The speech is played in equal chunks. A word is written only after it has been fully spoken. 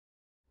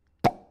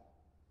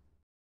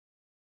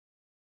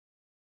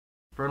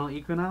Vernal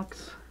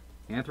Equinox,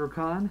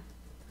 Anthrocon,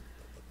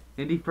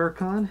 Indie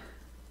FurCon,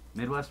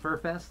 Midwest Fur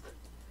Fest.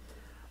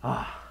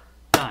 Ah,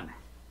 done.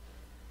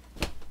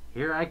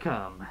 Here I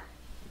come.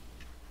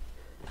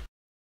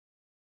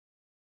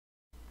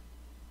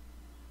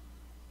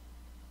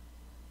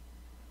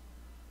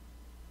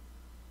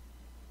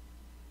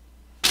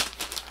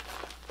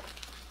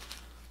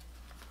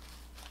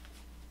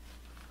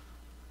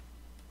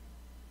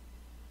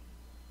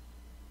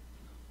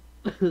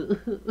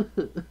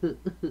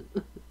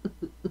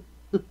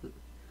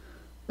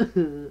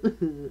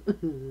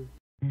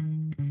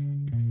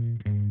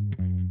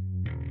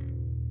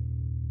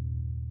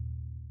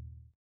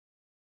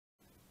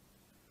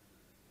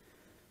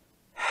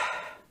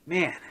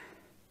 Man,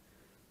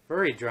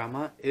 furry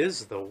drama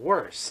is the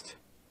worst.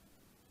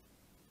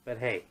 But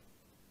hey,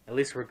 at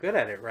least we're good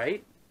at it,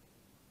 right?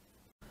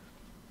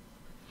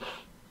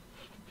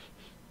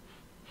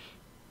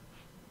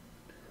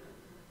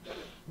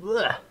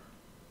 Ugh.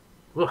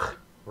 Ugh,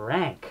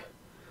 rank.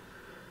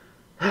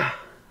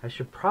 I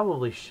should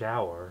probably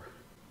shower.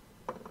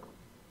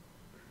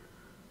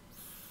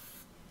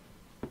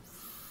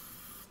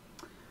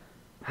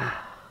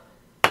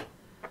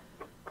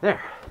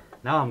 There,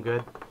 now I'm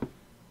good.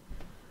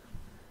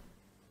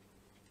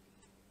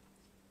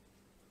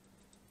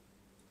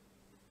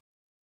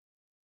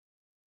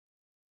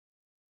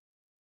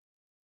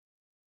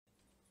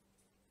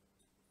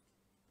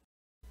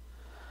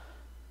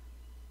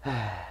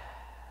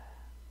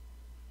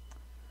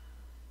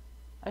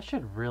 I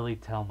should really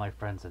tell my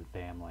friends and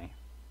family.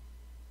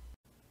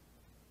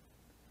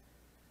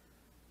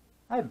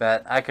 I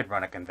bet I could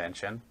run a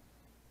convention.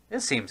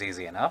 It seems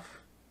easy enough.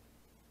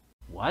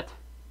 What?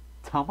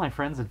 Tell my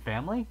friends and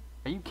family?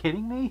 Are you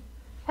kidding me?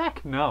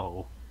 Heck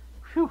no.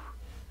 Phew.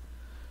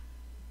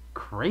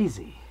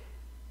 Crazy.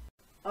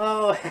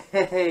 Oh,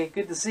 hey,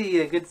 good to see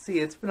you. Good to see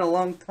you. It's been a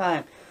long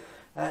time.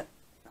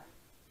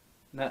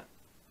 No,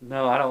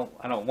 I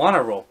don't want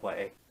to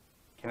roleplay.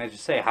 Can I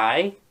just say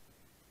hi?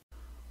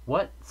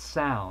 What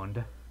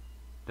sound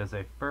does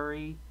a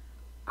furry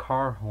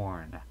car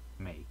horn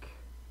make?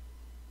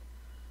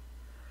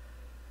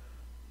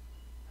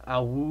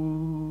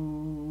 Awooga.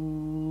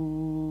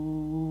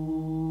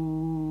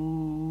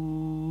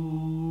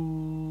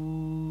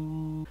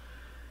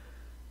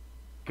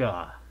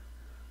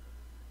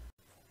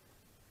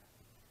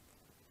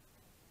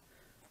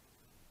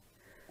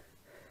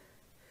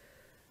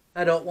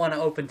 I don't want to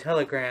open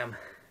Telegram.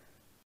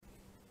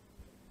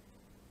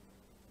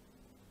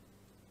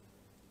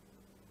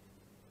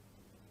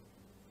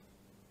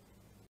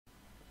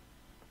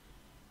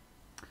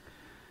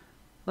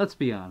 Let's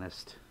be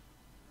honest.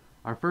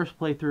 Our first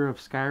playthrough of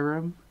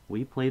Skyrim,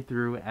 we played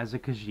through as a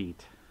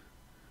Khajiit.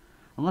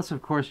 Unless,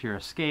 of course, you're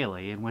a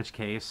Scaly, in which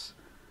case,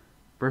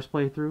 first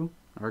playthrough,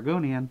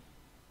 Argonian.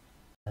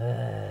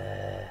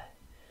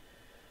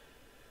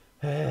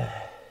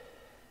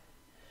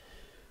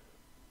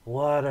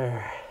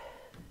 Water.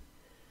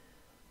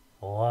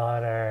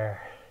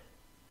 Water.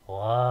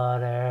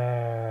 Water.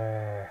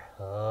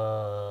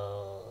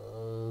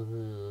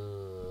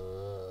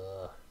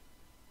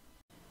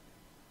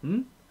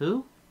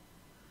 Who?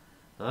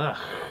 Ugh,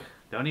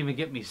 don't even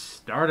get me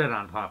started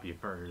on Poppy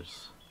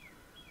Furs.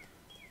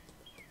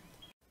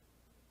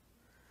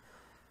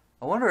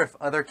 I wonder if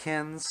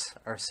otherkins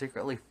are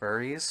secretly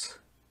furries,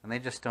 and they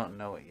just don't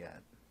know it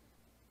yet.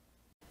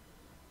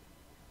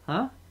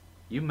 Huh?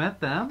 You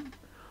met them?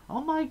 Oh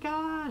my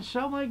gosh,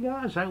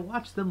 I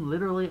watch them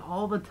literally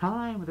all the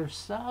time. They're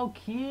so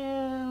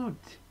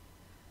cute.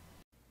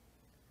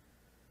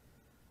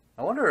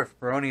 I wonder if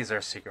bronies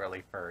are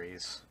secretly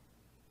furries.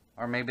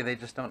 Or maybe they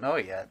just don't know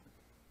it yet.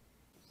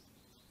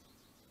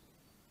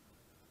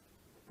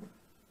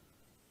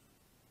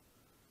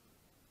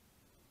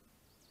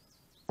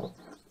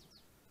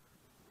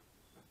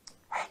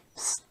 Hey,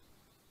 psst.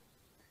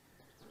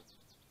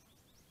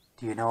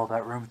 Do you know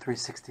about room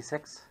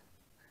 366?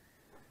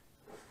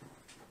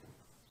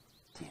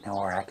 Do you know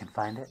where I can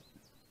find it?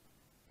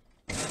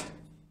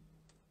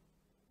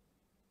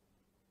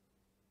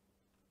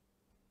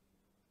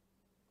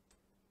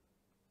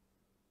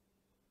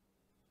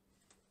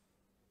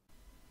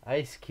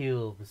 Ice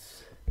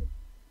cubes,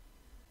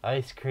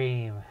 ice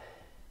cream,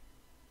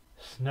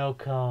 snow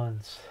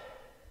cones,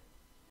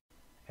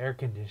 air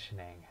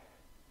conditioning,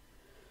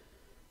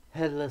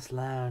 headless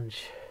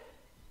lounge,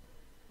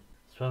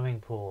 swimming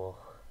pool.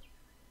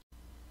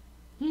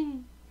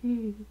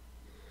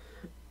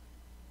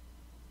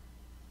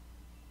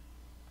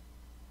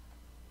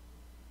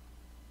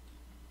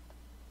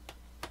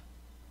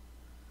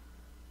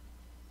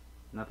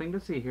 Nothing to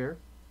see here.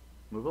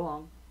 Move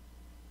along.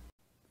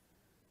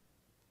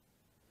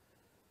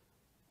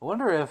 I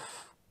wonder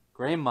if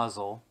Grey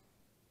Muzzle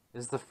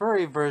is the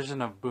furry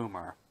version of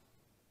Boomer.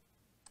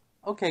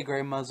 Okay,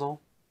 Grey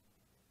Muzzle.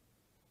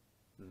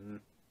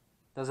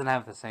 Doesn't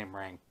have the same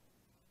ring.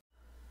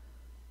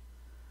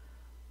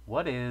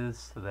 What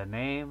is the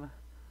name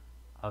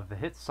of the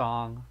hit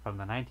song from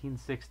the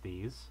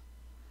 1960s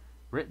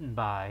written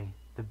by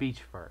the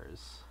Beach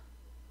Furs?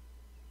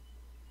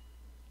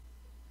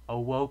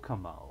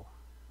 Owokamo.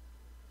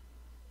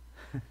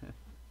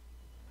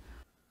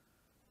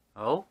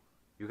 Oh?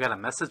 You got a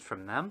message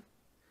from them?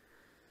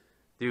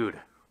 Dude,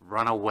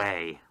 run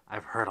away.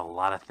 I've heard a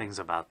lot of things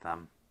about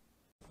them.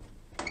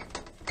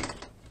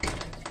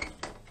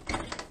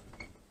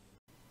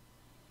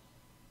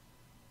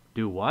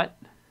 Do what?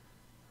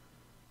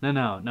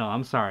 No,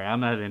 I'm sorry.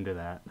 I'm not into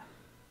that.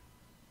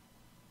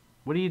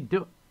 What do you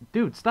do?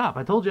 Dude, stop.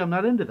 I told you I'm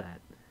not into that.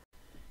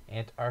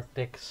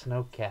 Antarctic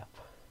snowcap.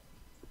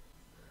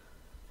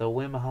 The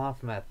Wim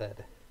Hof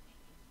method.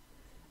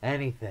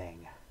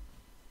 Anything.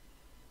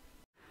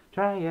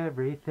 Try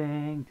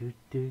everything.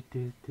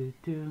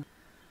 Do.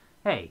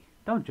 Hey,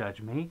 don't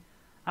judge me.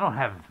 I don't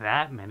have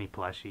that many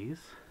plushies.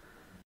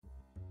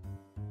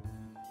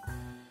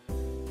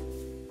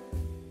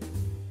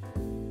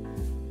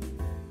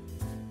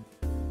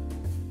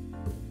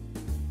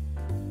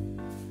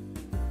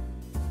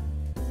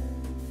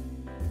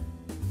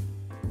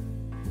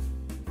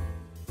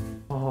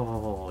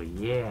 Oh,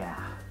 yeah.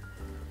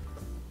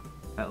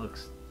 That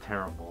looks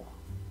terrible.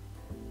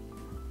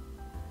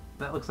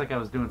 That looks like I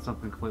was doing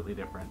something completely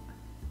different.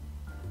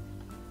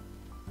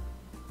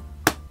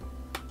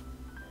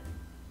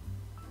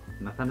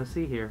 Nothing to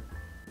see here.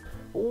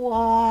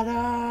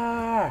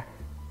 Water!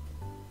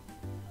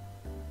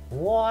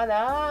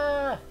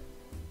 Water!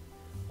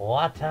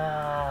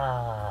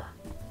 Water!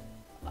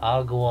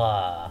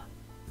 Agua!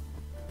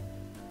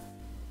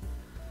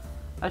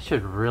 I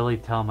should really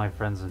tell my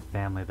friends and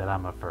family that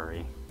I'm a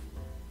furry.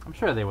 I'm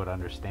sure they would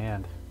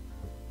understand.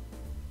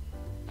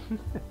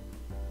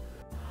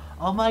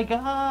 Oh my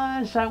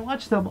gosh, I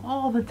watch them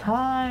all the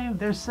time.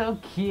 They're so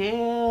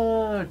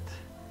cute.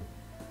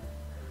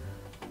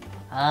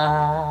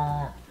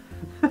 Ah.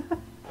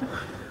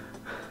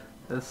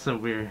 That's so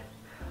weird.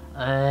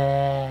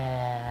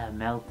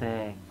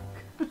 Melting.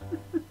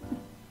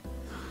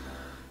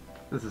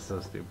 This is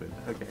so stupid.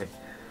 Okay.